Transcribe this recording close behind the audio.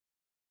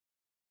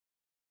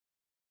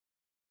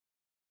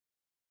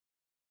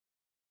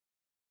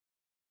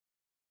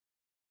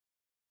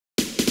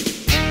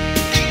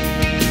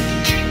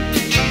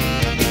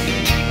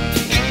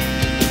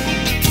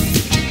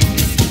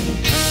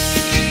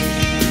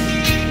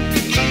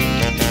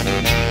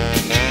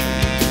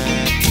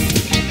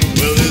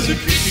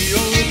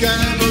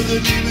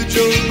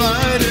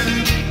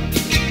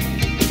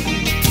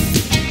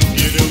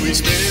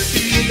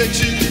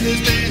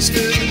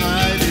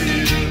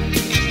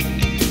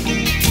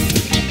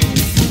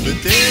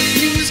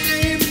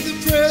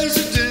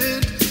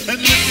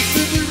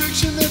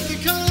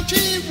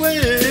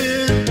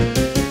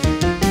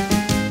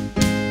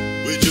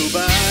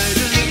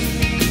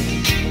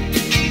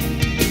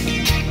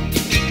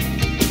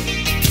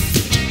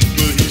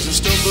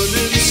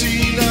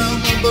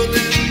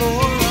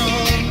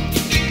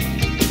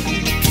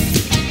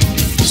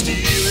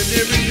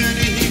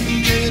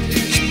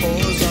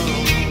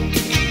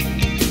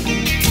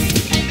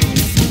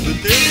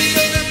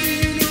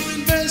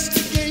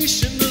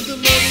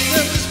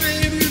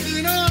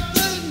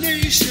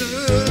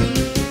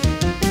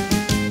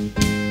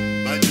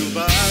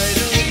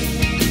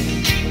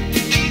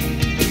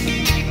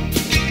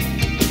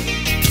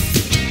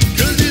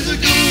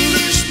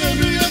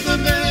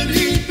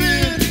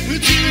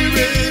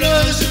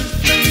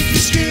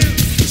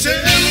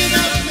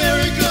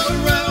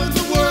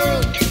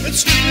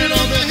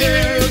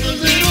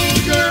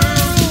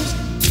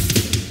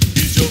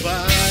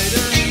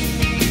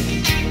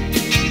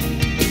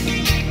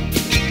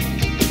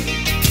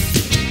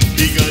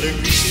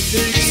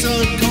big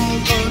son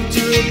called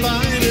Hunter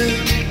Biden.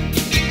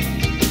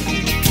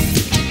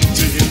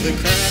 To him the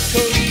crack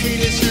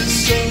cocaine is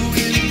just so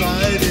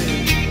inviting.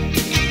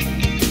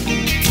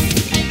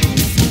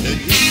 And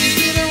he's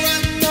been a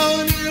riding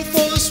on Air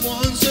Force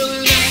One,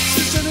 selling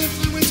access and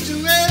influence to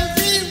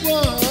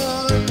everyone.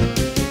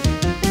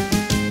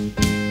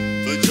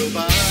 For Joe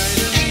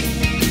Biden,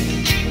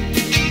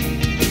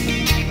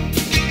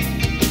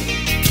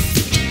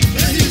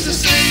 and he's the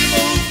same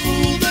old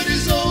fool that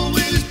he's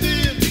always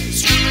been,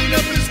 screwing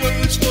up his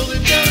words,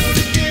 falling down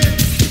again.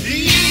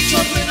 Eating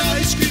chocolate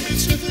ice cream and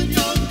sniffing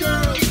young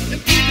girls,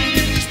 and pooping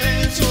in his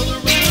pants all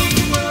around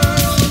the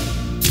world.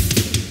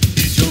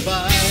 He's Joe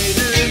Biden.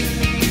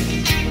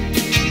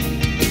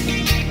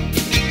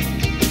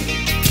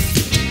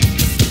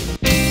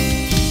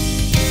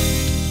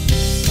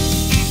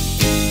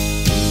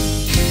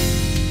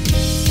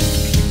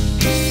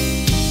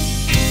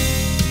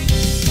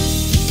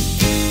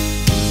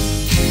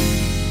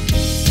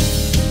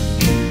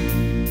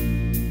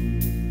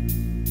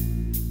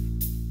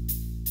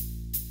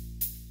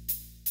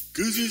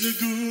 Cause he's a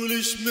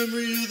ghoulish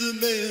memory of the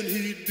man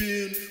he'd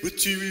been, with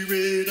teary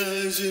red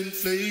eyes and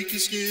flaky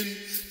skin,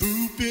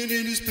 pooping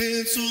in his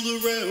pants all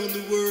around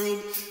the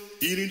world,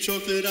 eating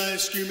chocolate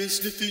ice cream and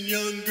sniffing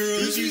young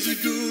girls. Cause he's a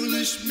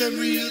ghoulish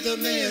memory of the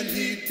man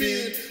he'd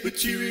been, with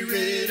teary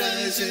red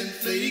eyes and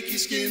flaky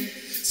skin,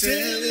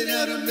 sailing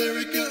out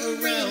America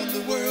around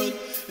the world,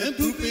 and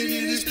pooping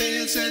in his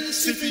pants and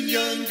sniffing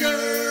young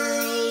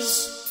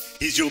girls.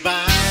 He's Joe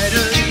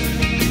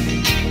Biden.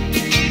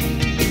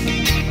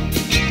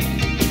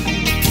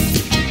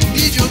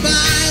 Joe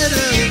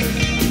Biden.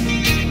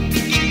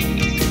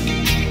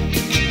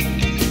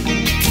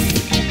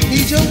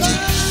 He's Joe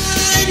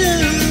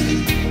Biden.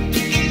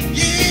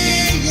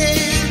 Yeah,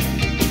 yeah.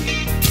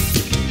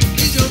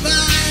 He's Joe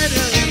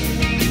Biden.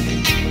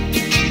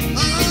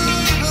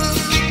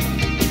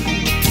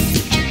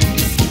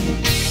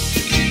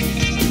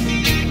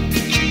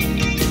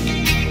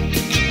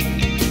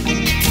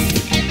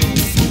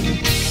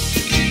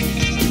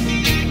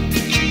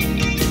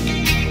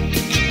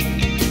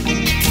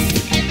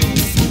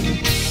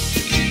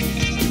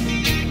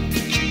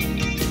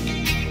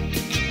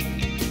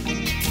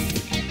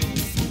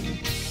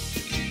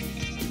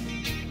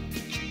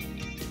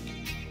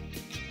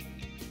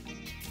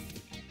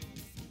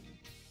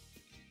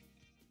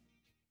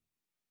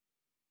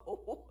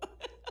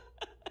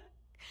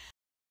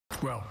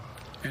 Well,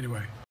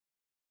 anyway.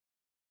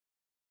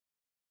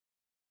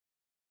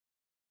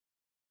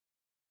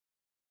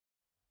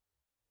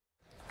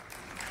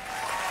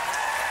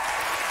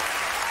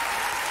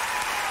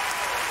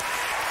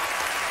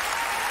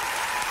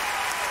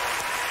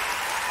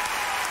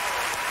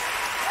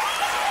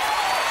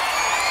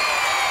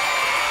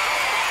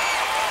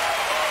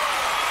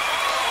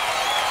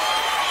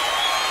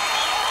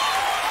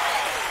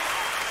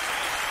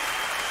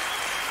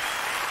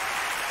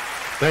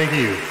 Thank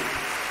you.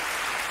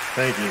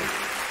 Thank you.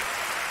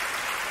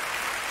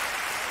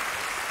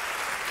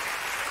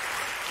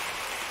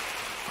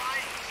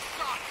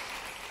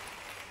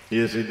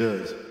 Yes, he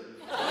does.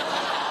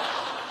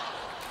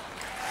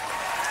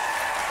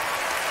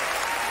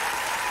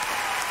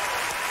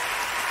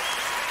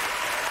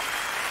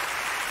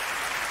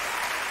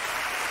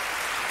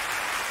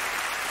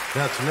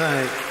 Now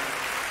tonight,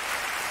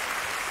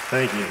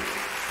 thank you.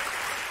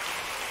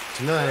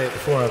 Tonight,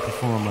 before I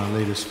perform my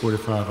latest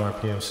 45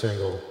 RPM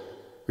single,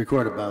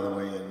 recorded, by the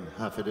way, in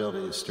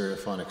high-fidelity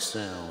stereophonic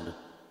sound,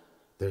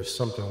 there's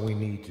something we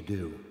need to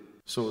do.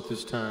 So at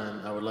this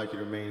time, I would like you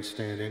to remain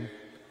standing,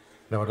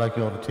 and I would like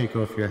you all to take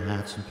off your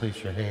hats and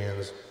place your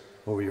hands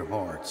over your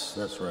hearts.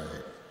 That's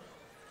right.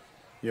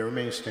 Yeah,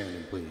 remain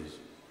standing, please.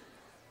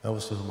 I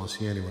also don't want to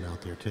see anyone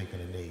out there taking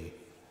a knee.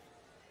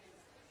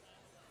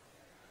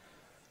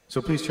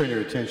 So please turn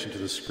your attention to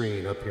the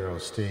screen up here on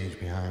stage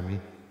behind me,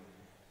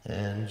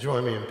 and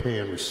join me in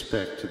paying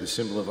respect to the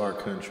symbol of our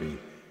country,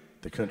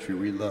 the country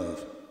we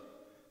love,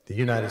 the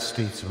United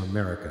States of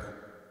America.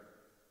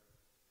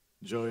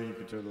 Joey, you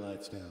can turn the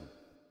lights down.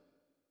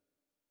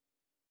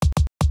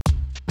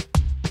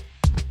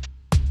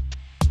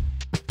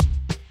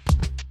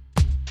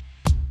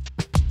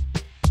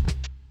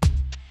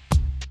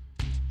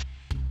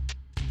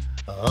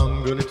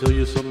 I'm gonna tell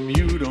you something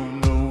you don't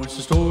know. It's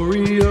the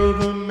story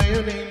of a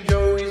man named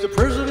Joe. He's the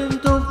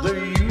president of the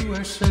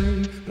USA.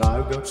 But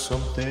I've got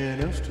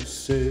something else to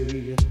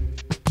say.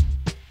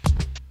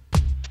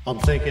 I'm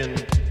thinking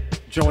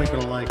Joe ain't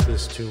gonna like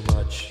this too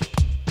much.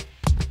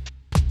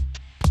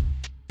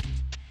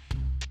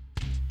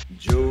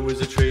 Joe is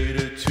a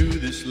trader to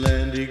this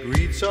land. He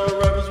greets our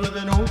rivals with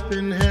an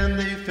open hand.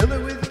 They fill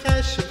it with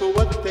cash for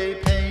what they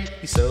pay.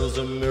 He sells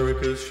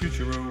America's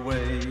future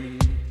away.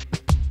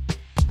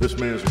 This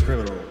man's a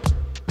criminal.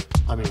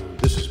 I mean,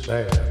 this is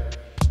bad.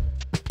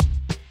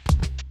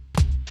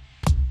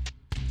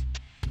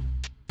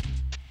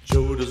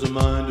 Joe doesn't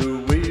mind a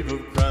wave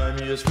of crime.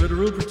 He has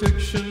federal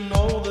protection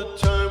all the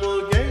time.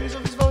 While gangs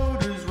of his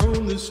voters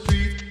roam the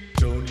street,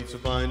 Joe needs to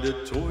find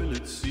a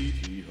toilet seat.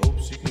 He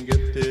hopes he can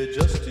get there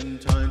just in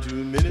time. 2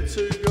 minutes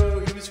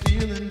ago, he was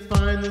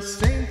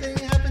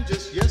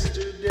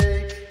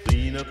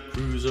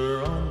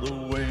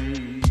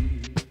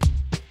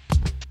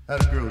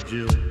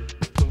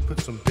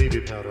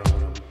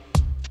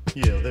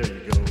Yeah, there you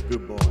go.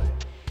 Good boy.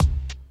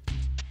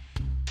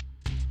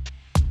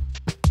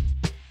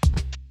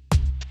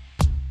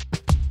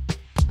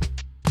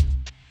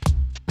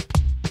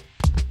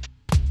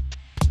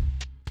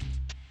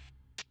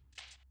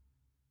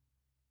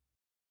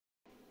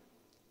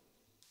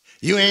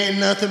 You ain't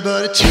nothing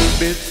but a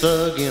two-bit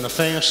thug in a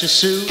fancy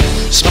suit,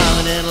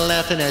 smiling and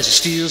laughing as he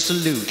steals the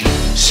loot,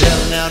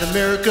 selling out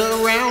America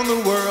around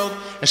the world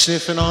and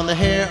sniffing on the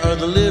hair of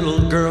the little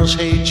girls.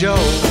 Hey Joe,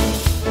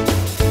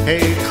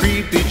 hey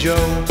creepy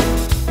Joe,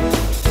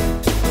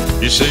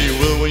 you say you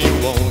will when you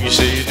won't, you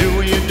say you do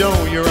when you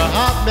don't, you're a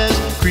hot mess,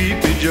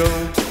 creepy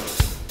Joe.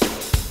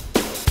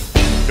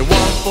 He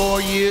won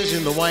 4 years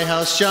in the White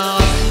House job.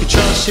 He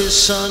trusts his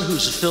son,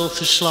 who's a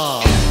filthy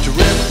slob, to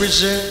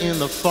represent in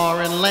the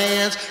foreign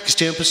lands, 'cause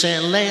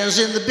 10% lands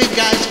in the big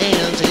guy's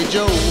hands. Hey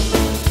Joe,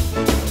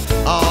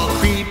 oh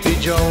creepy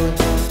Joe,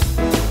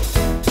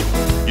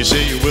 you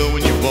say you will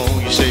when you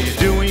won't, you say you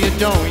do when you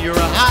don't, you're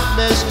a hot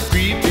mess,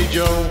 creepy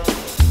Joe.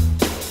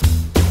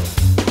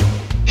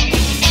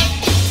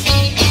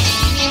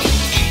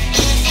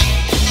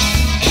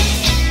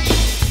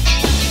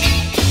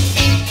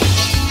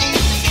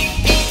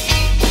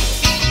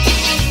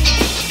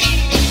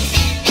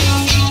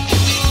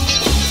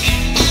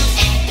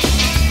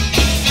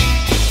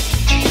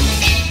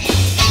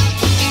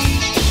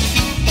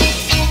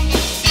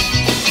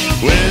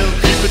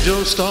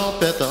 Joe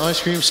stopped at the ice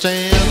cream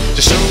stand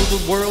to show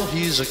the world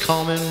he's a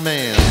common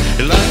man.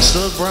 He likes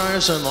the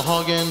Briars and the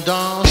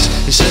Haagen-Dazs.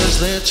 He says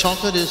their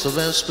chocolate is the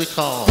best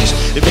because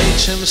it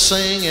makes him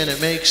sing and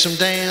it makes him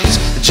dance.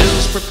 The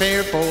Joe's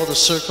prepared for the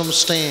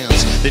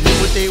circumstance. They knew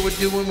what they were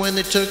doing when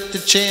they took the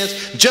chance.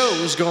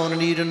 Joe's gonna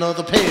need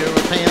another pair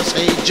of pants.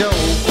 Hey Joe,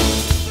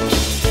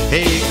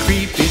 hey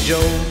creepy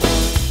Joe.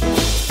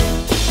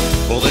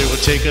 Well, they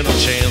were taking a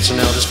chance and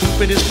now they're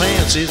pooping his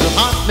pants. He's a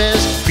hot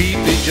mess,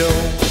 creepy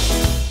Joe.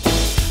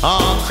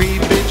 Oh,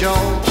 creepy Joe,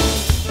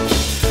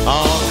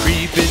 oh,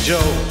 creepy Joe.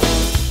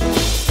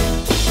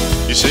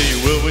 You say you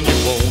will when you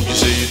won't, you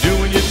say you do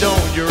when you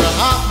don't, you're a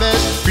hot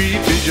mess,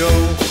 creepy Joe.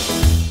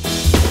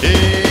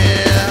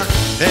 Yeah,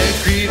 hey,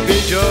 creepy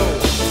Joe,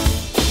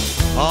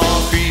 oh,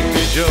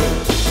 creepy Joe.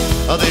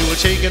 Oh, they were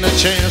taking a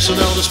chance, so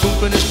now they're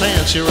pooping his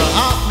pants. You're a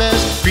hot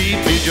mess,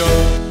 creepy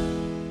Joe.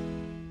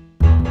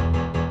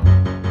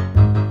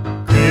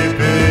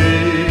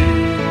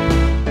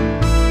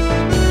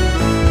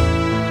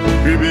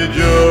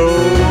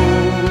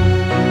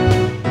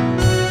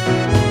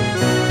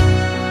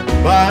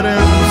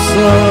 Biden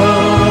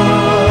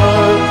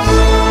sucks.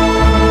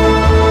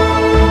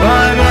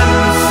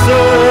 Biden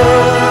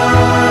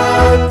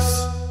sucks.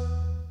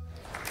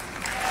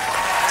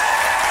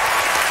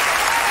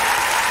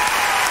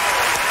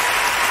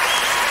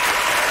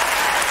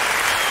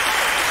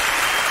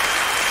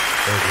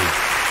 Thank you.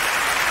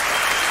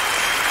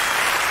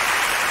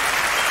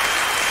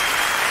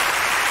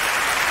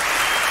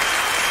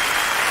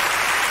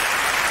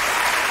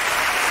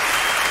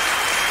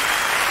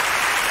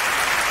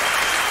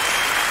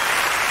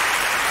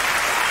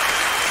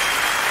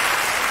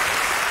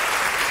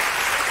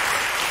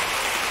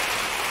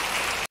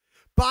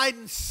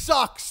 Biden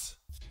sucks.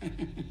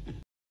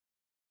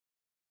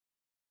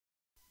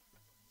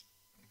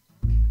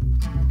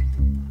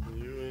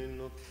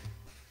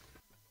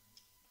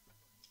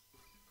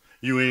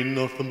 You ain't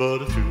nothing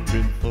but a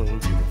two-bit thug in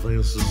a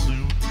fancy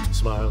suit,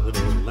 smiling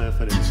and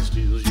laughing as he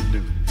steals your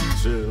loot,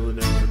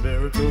 selling out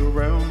America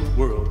around the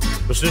world,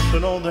 but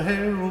sniffing on the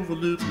hair of a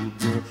little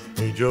girl.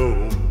 Hey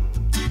Joe,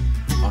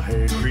 I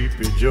hate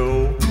creepy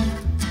Joe.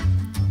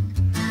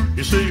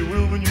 You say you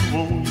will when you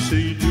won't, you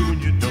say you do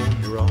when you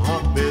don't, you're a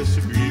hot mess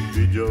of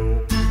creepy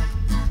Joe.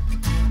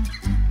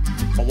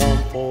 I won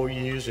 4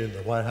 years in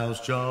the White House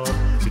job.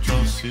 He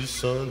trusts his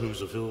son,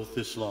 who's a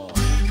filthy slob,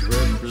 to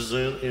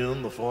represent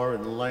in the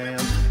foreign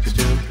land, 'cause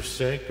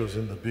 10% goes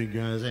in the big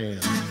guy's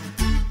hand.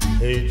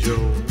 Hey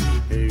Joe,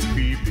 hey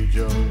creepy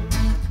Joe.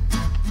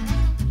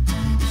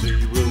 You say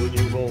you will when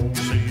you won't,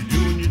 you say you do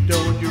when you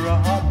don't, you're a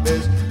hot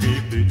mess,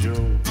 creepy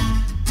Joe.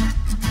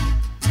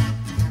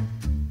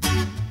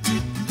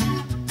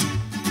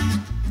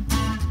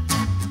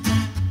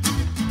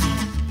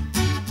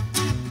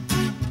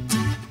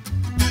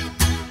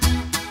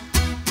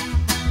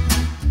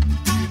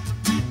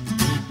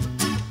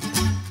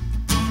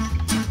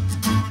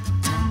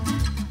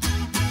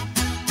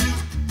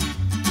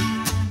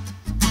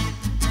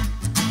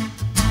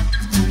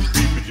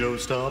 Joe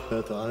stopped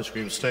at the ice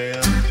cream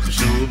stand to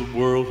show the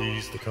world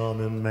he's the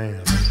common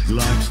man. He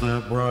likes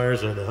the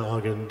Briars and the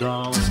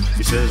Haagen-Dazs.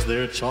 He says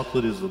their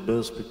chocolate is the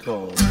best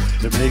because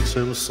it makes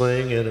him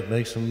sing and it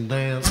makes him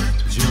dance.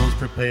 Joe's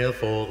prepared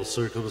for the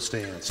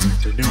circumstance.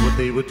 They knew what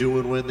they were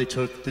doing when they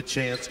took the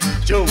chance.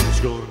 Joe's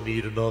gonna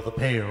need another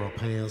pair of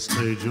pants.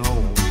 Hey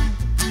Joe,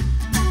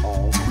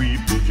 oh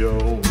creepy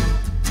Joe.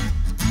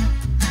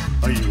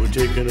 Oh, you were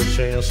taking a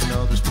chance and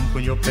now there's poop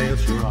in your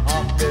pants. You're a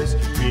hot mess,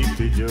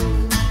 creepy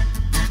Joe.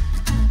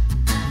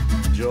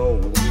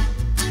 Joe,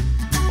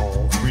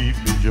 oh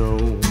creepy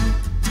Joe.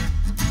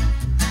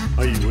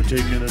 You were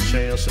taking a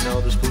chance and now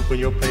there's poop in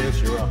your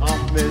pants. You're a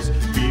hot mess,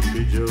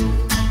 Beefy Joe.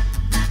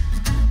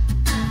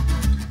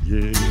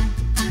 Yeah.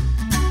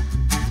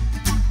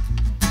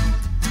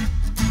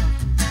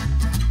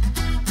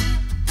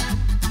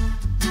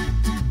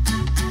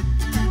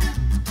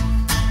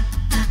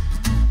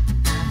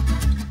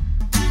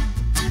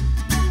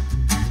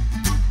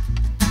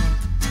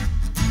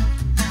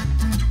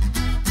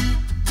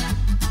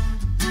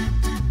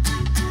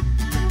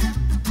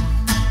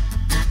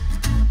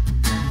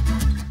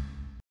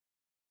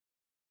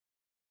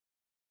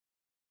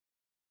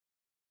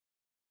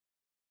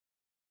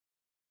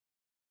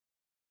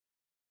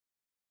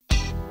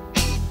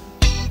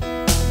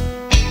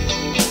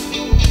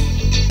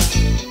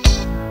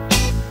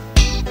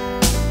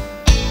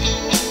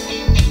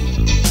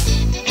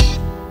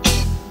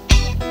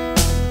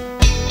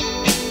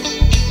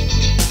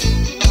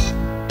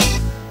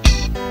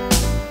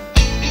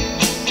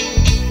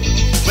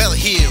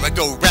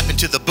 Go rapping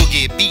to the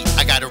boogie beat.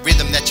 I got a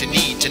rhythm that you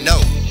need to know.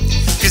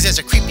 Cause there's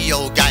a creepy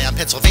old guy on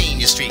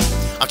Pennsylvania Street.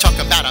 I'm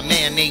talking about a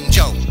man named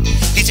Joe.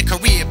 He's a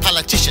career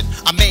politician,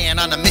 a man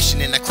on a mission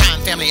in a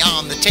crime family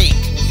on the take.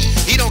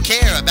 He don't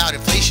care about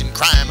inflation,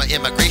 crime, or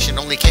immigration,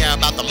 only care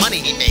about the money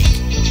he make.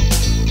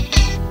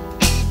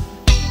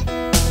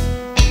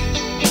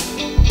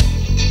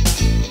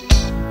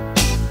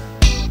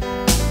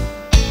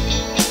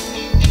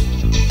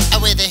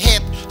 With a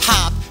hip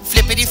hop,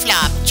 flippity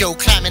flop, Joe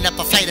climbing up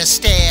a flight of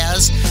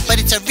stairs. But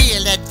it's a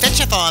real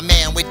adventure for a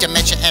man with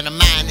dementia and a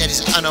mind that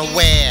is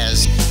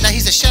unawares. Now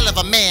he's a shell of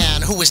a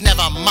man who was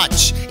never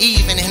much,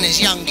 even in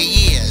his younger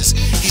years.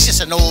 He's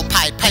just an old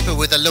Pied Piper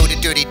with a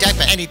loaded dirty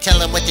diaper, and he tell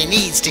them what they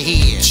needs to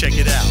hear. Check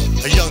it out,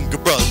 a younger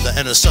brother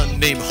and a son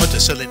named Hunter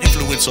selling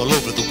influence all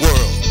over the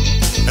world.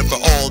 And for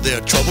all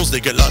their troubles,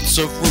 they get lots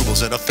of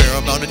rubles and a fair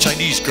amount of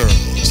Chinese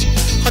girls.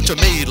 Hunter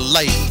made a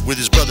life with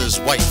his brother's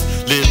wife,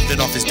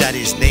 living off his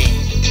daddy's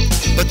name.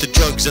 But the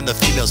drugs and the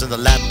females and the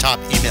laptop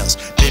emails,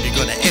 maybe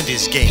gonna end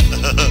his game.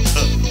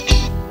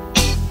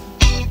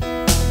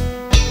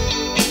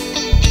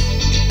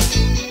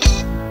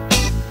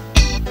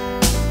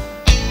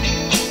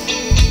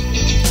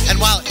 And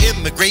while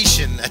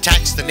immigration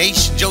attacks the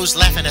nation, Joe's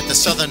laughing at the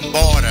southern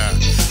border.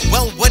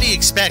 Well, what do you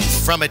expect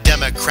from a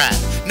Democrat?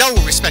 No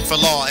respect for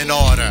law and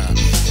order.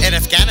 In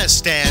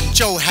Afghanistan,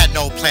 Joe had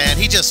no plan,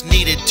 he just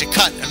needed to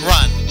cut and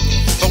run.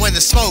 But when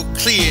the smoke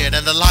cleared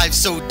and the lives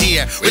so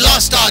dear, we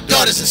lost our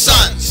daughters and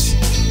sons.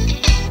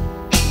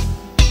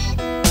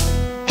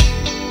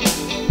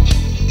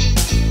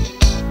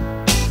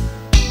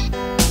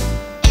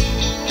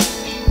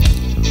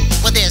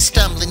 Well, there's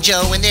Stumbling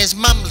Joe and there's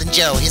Mumbling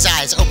Joe, his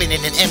eyes open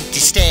in an empty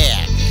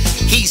stare.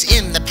 He's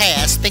in the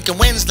past, thinking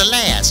when's the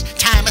last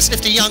time I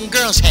sniffed a young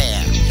girl's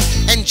hair.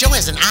 And Joe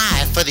has an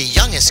eye for the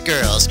youngest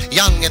girls,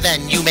 younger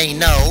than you may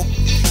know.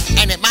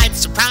 And it might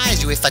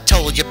surprise you if I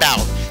told you about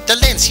the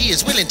lengths he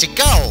is willing to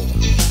go.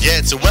 Yeah,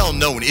 it's a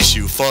well-known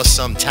issue for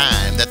some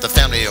time that the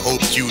family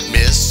hoped you'd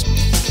miss.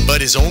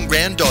 But his own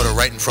granddaughter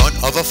right in front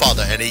of her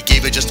father, and he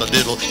gave her just a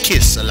little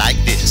kiss like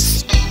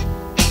this.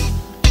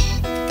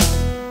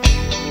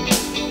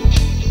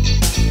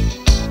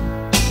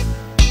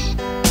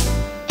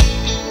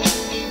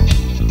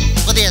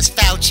 Well, there's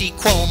Fauci,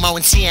 Cuomo,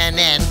 and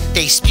CNN,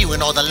 they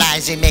spewing all the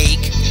lies they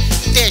make.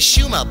 There's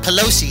Schumer,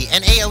 Pelosi,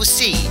 and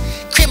AOC,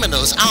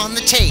 criminals on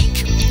the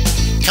take.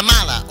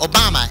 Kamala,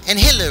 Obama, and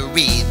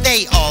Hillary,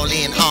 they all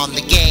in on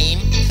the game.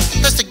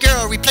 Plus the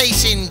girl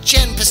replacing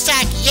Jen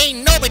Psaki,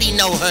 ain't nobody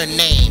know her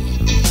name.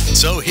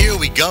 So here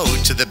we go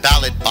to the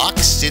ballot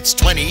box, it's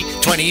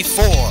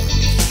 2024.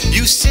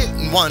 You sit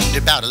and wonder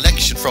about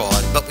election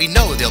fraud, but we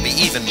know there'll be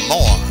even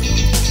more.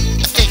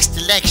 A fixed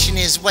election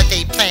is what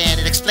they plan,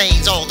 it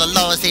explains all the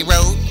laws they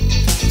wrote.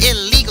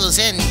 Illegals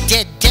and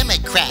dead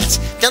Democrats,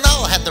 they'll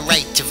all have the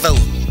right to vote.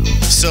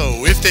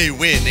 So if they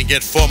win and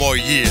get 4 more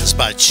years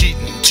by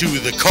cheating to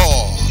the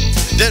core,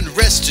 then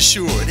rest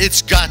assured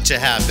it's got to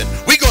happen.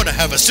 We're gonna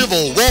have a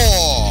civil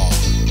war.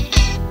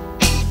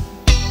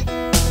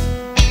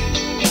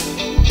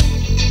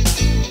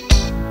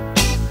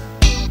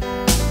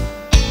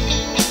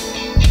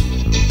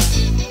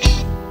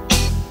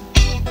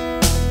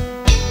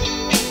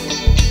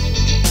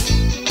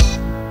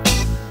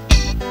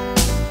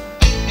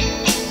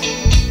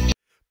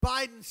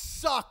 Biden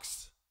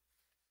sucks.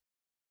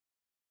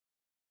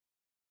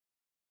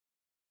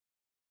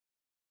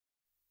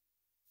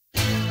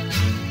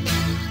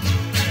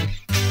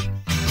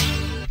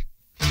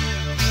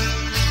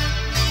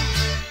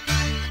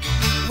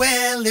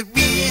 Well, it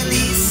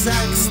really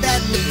sucks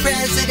that the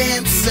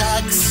president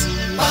sucks.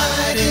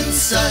 Biden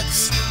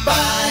sucks.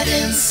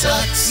 Biden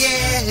sucks.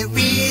 Yeah, it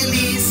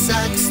really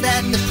sucks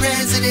that the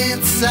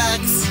president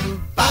sucks.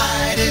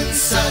 Biden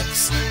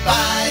sucks.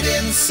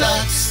 Biden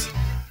sucks.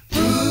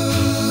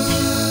 Ooh,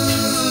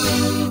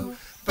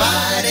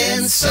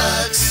 Biden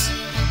sucks.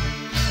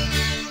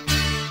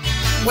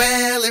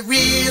 Well, it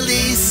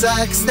really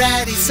sucks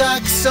that he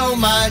sucks so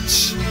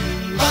much.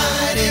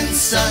 Biden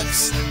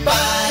sucks.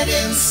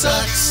 Biden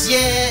sucks.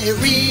 Yeah, it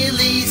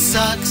really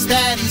sucks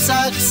that he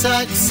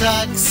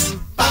sucks.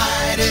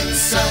 Biden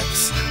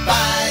sucks.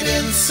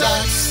 Biden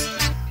sucks.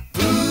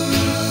 Ooh,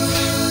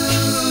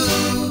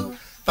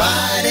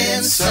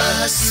 Biden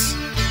sucks.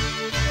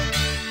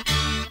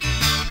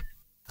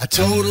 A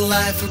total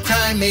life of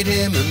crime made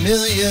him a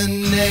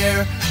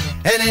millionaire.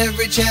 And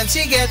every chance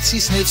he gets,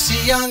 he sniffs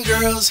a young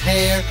girl's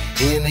hair.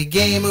 In a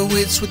game of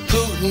wits with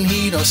Putin,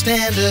 he don't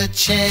stand a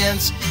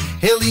chance.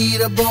 He'll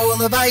eat a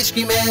bowl of ice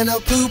cream and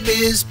he'll poop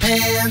his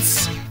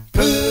pants.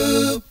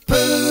 Poop,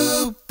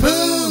 poop,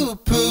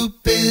 poop,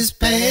 poop his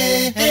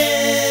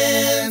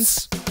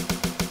pants.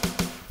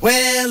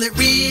 Well, it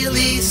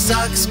really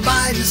sucks.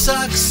 Biden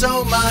sucks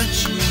so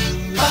much.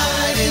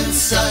 Biden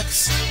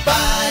sucks.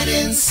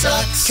 Biden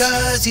sucks.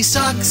 'Cause he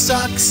sucks,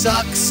 sucks,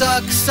 sucks,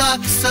 sucks,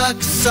 sucks,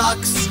 sucks,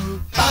 sucks.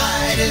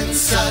 Biden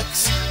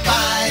sucks.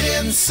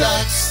 Biden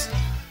sucks.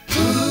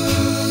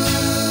 Ooh,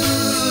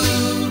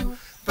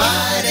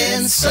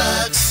 Biden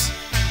sucks.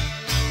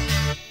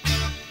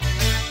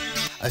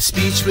 A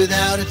speech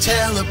without a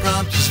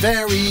teleprompter is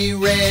very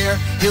rare.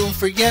 He'll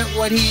forget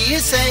what he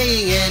is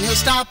saying and he'll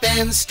stop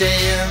and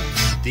stare.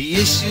 The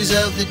issues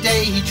of the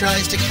day he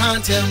tries to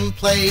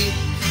contemplate,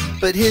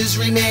 but his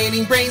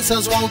remaining brain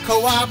cells won't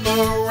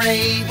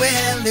cooperate.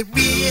 Well, it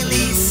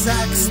really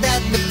sucks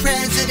that the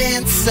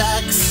president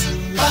sucks.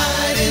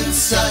 Biden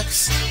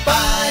sucks.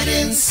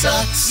 Biden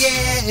sucks.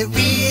 Yeah, it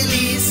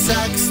really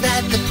sucks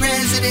that the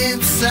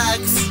president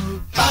sucks.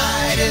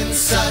 Biden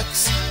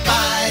sucks.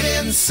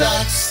 Biden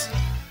sucks.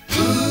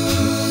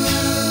 Ooh,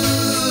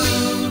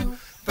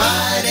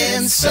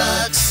 Biden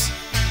sucks.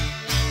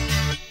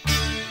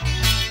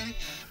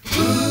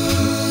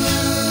 Ooh,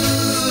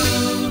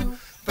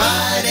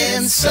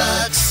 Biden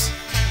sucks.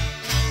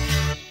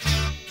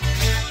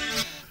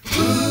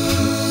 Ooh.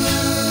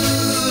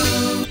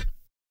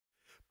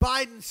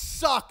 Biden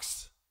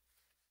sucks.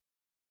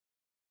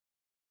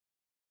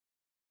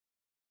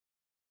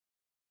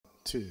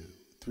 2,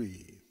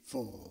 3,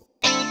 4.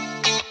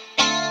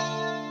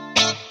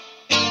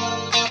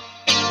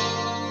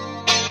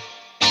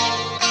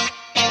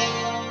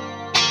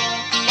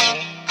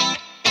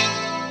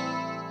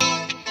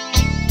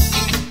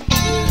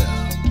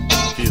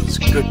 Feels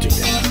good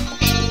together.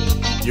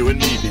 You and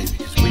me, baby,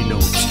 because we know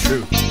it's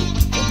true.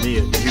 For me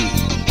and you,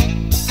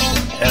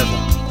 forever.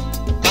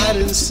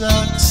 Biden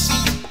sucks.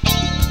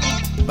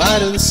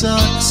 Biden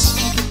sucks.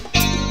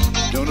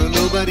 Don't know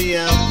nobody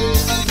out there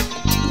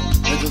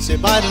that will say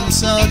Biden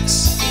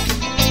sucks.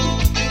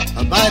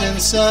 Biden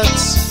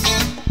sucks.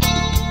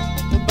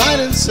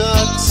 Biden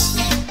sucks.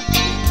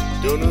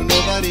 Don't know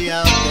nobody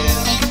out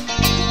there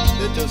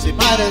that will say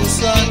Biden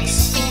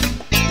sucks.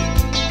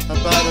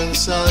 Biden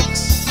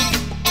sucks.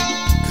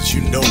 'Cause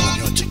you know when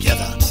you're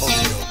together,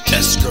 holding your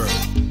best girl,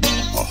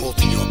 or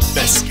holding your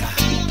best guy,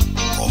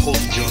 or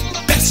holding your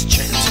best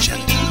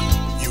transgender,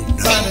 you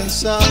know. Biden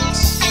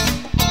sucks.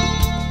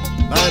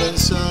 Biden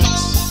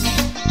sucks.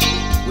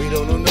 We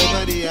don't know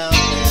nobody out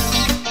there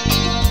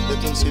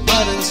that don't say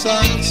Biden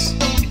sucks.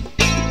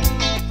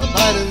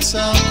 Biden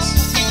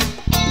sucks.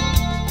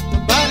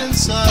 Biden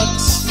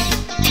sucks.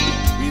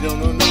 We don't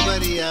know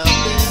nobody out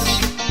there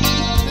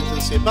that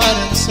don't say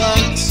Biden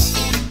sucks.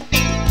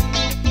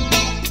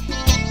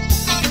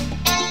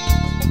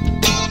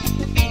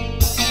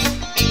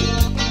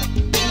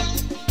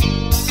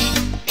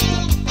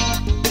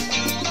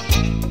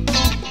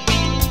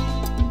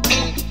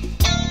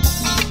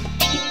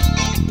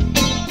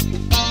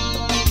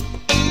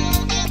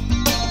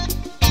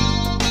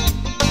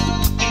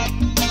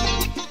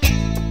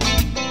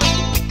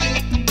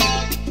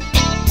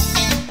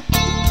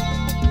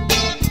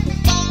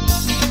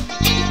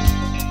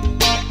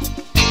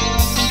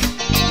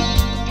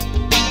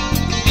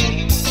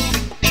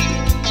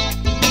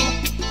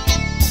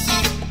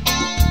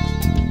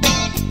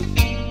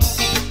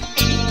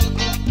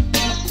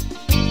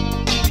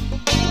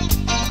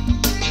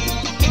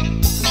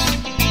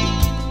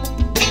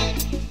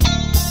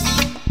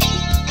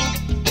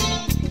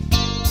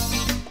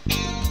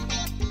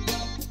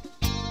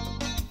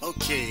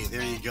 Okay,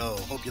 there you go.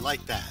 Hope you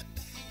like that.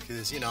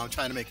 Because, I'm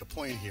trying to make a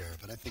point here,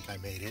 but I think I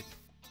made it.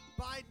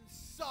 Biden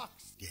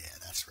sucks. Yeah,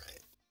 that's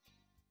right.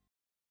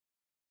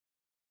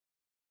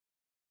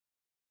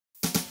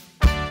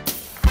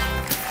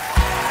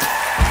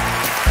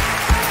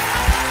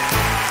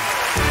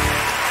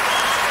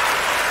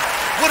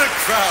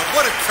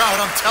 What a crowd,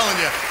 I'm telling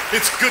you.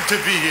 It's good to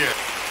be here.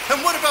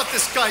 And what about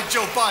this guy,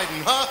 Joe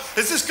Biden, huh?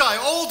 Is this guy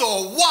old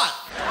or what?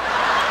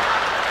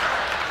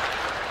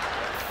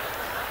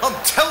 I'm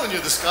telling you,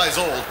 this guy's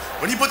old.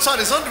 When he puts on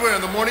his underwear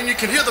in the morning, you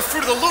can hear the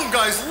Fruit of the Loom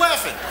guys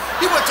laughing.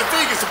 He went to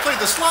Vegas to play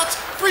the slots,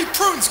 3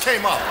 prunes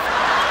came up.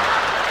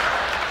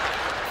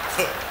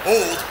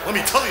 Old? Let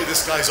me tell you,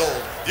 this guy's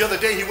old. The other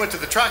day he went to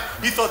the track,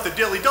 he thought the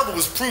Daily Double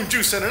was prune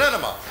juice and an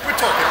enema. We're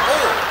talking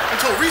old.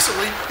 Until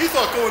recently, he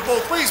thought going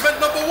both ways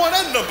meant number 1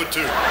 and number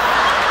 2.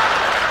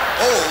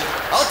 Old?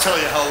 I'll tell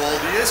you how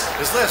old he is.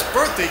 His last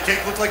birthday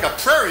cake looked like a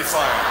prairie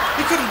fire.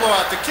 He couldn't blow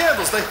out the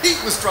candles. The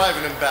heat was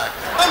driving him back.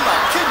 I'm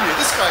not kidding you.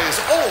 This guy is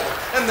old.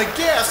 And the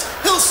gas,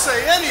 he'll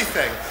say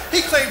anything.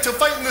 He claimed to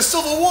fight in the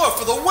Civil War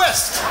for the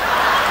West.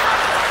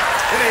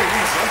 It ain't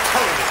easy, I'm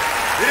telling you.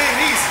 It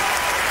ain't easy.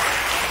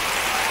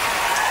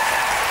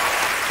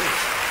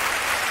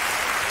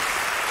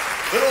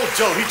 But old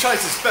Joe, he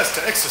tries his best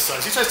to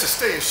exercise. He tries to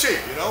stay in shape,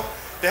 you know?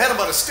 They had him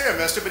on a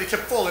Stairmaster, but he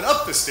kept falling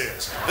up the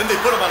stairs. Then they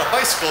put him on a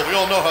bicycle. We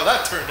all know how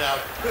that turned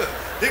out.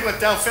 He went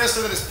down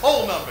faster than his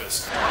pole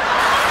numbers.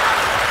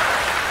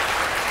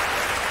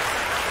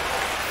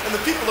 And the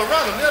people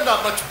around him, they're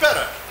not much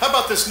better. How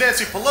about this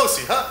Nancy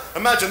Pelosi, huh?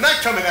 Imagine that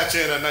coming at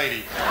you in a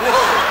 90. Whoa,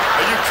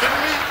 are you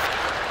kidding me?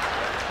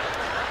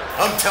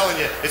 I'm telling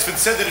you, it's been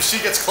said that if she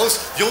gets close,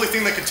 the only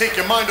thing that can take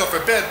your mind off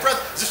her bad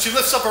breath is if she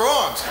lifts up her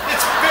arms.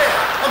 It's bad.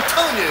 I'm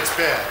telling you it's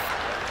bad.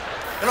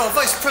 And our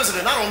vice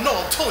president, I don't know.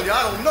 I'm telling you,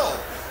 I don't know.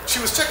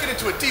 She was checking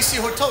into a D.C.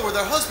 hotel with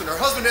her husband. Her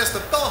husband asked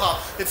the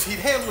bellhop if he'd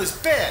handle his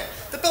bag.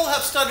 The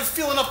bellhop started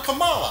feeling up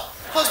Kamala.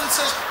 Husband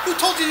says, "Who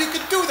told you you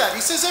could do that?"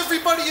 He says,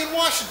 "Everybody in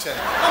Washington."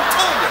 I'm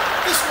telling you,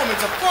 this woman's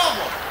a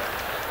problem.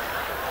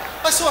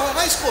 I saw her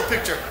high school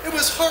picture. It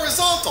was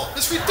horizontal.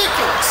 It's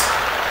ridiculous.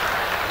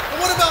 And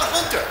what about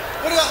Hunter?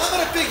 How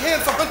about a big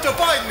hand for Hunter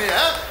Biden here,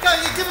 huh? Yeah,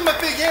 you give him a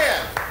big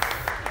hand.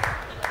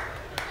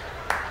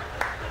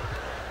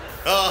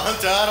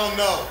 Hunter, I don't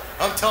know.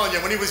 I'm telling you,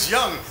 when he was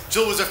young,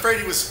 Jill was afraid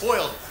he was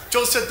spoiled.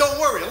 Joe said, "Don't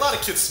worry, a lot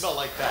of kids smell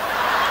like that."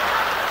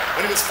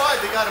 When he was 5,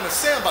 they got him a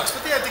sandbox,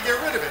 but they had to get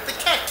rid of it. The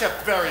cat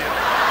kept burying him.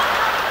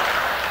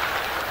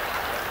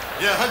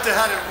 Yeah, Hunter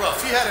had it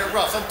rough. He had it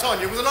rough. I'm telling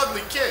you, he was an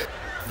ugly kid.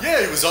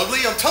 Yeah, he was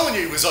ugly. I'm telling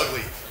you he was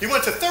ugly. He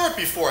went to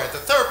therapy for it. The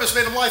therapist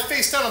made him lie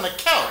face down on the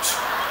couch.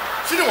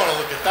 She didn't want to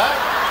look at that.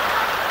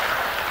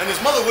 And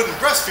his mother wouldn't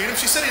breastfeed him.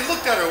 She said he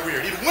looked at her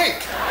weird. He'd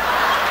wink.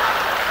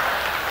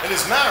 And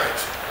his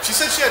marriage. She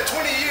said she had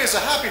 20 years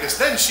of happiness.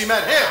 Then she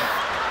met him.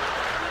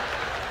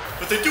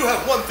 But they do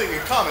have one thing in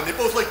common. They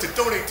both like to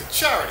donate to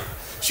charity.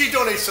 She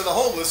donates to the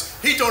homeless.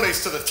 He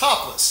donates to the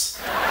topless.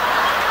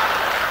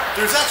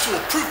 There's actual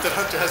proof that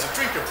Hunter has a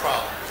drinking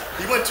problem.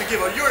 He went to give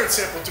a urine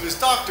sample to his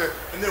doctor,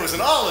 and there was an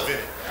olive in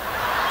it.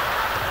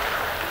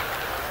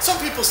 Some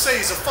people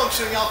say he's a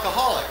functioning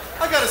alcoholic.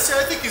 I gotta say,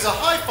 I think he's a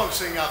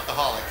high-functioning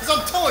alcoholic, because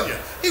I'm telling you,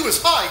 he was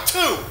high,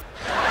 too.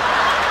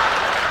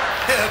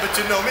 Yeah, but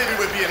you know, maybe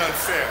we're being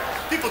unfair.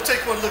 People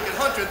take one look at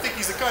Hunter and think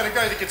he's the kind of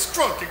guy that gets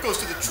drunk and goes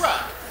to the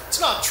track. It's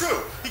not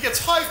true. He gets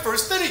high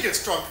first, then he gets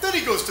drunk, then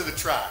he goes to the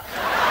track.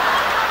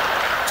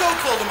 Joe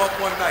called him up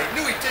one night,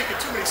 knew he'd taken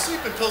too many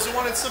sleeping pills and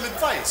wanted some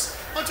advice.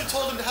 Hunter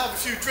told him to have a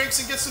few drinks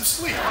and get some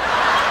sleep.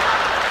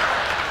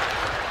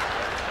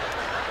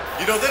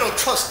 You know, they don't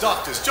trust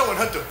doctors. Joe and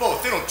Hunter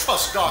both, they don't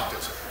trust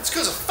doctors. It's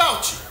because of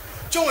Fauci.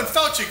 Joe and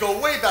Fauci go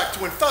way back to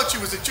when Fauci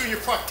was a junior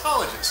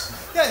proctologist.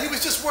 Yeah, he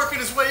was just working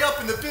his way up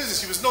in the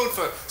business. He was known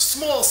for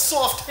small,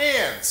 soft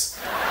hands.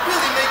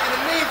 Really making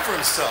a name for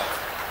himself.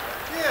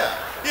 Yeah.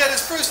 He had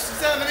his first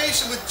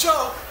examination with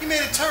Joe. He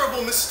made a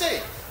terrible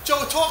mistake.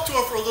 Joe talked to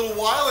him for a little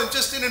while and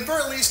just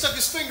inadvertently he stuck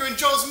his finger in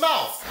Joe's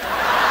mouth.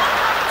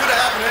 Could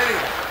have happened to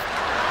anyone.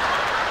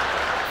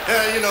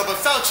 Yeah, you know, but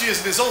Fauci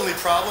isn't his only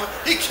problem.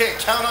 He can't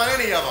count on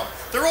any of them.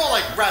 They're all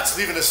like rats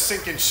leaving a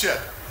sinking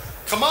ship.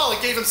 Kamala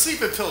gave him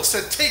sleeping pills,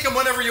 said take them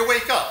whenever you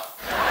wake up.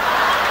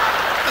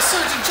 The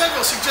Surgeon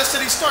General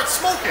suggested he start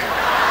smoking.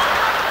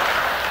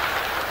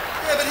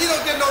 Yeah, but he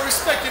don't get no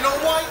respect. You know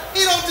why?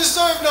 He don't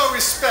deserve no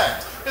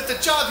respect. At the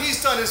job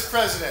he's done as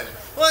president.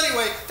 Well,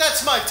 anyway,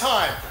 that's my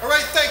time. All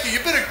right, thank you.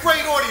 You've been a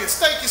great audience.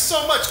 Thank you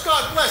so much.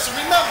 God bless. And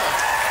remember,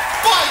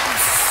 Biden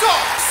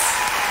sucks.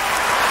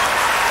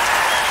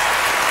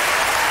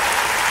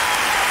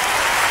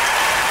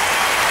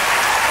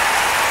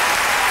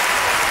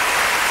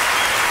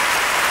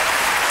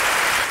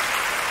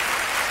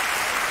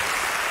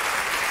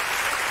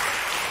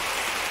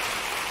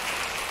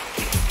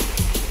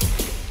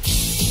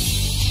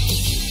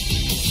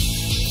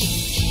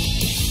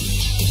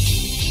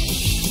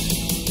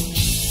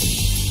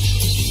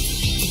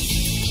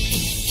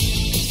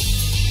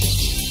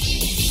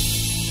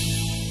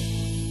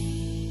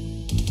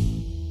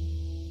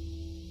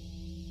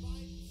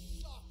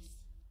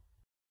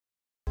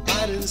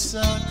 Biden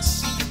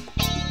sucks.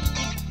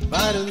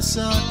 Biden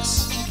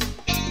sucks.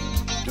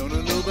 Don't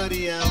know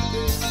nobody out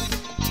there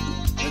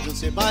that will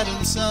say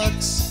Biden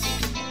sucks.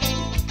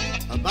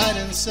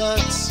 Biden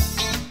sucks.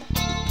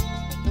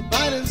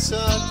 Biden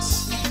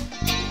sucks.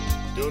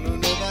 Don't know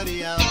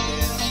nobody out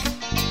there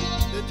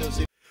that will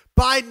say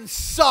Biden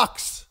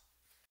sucks.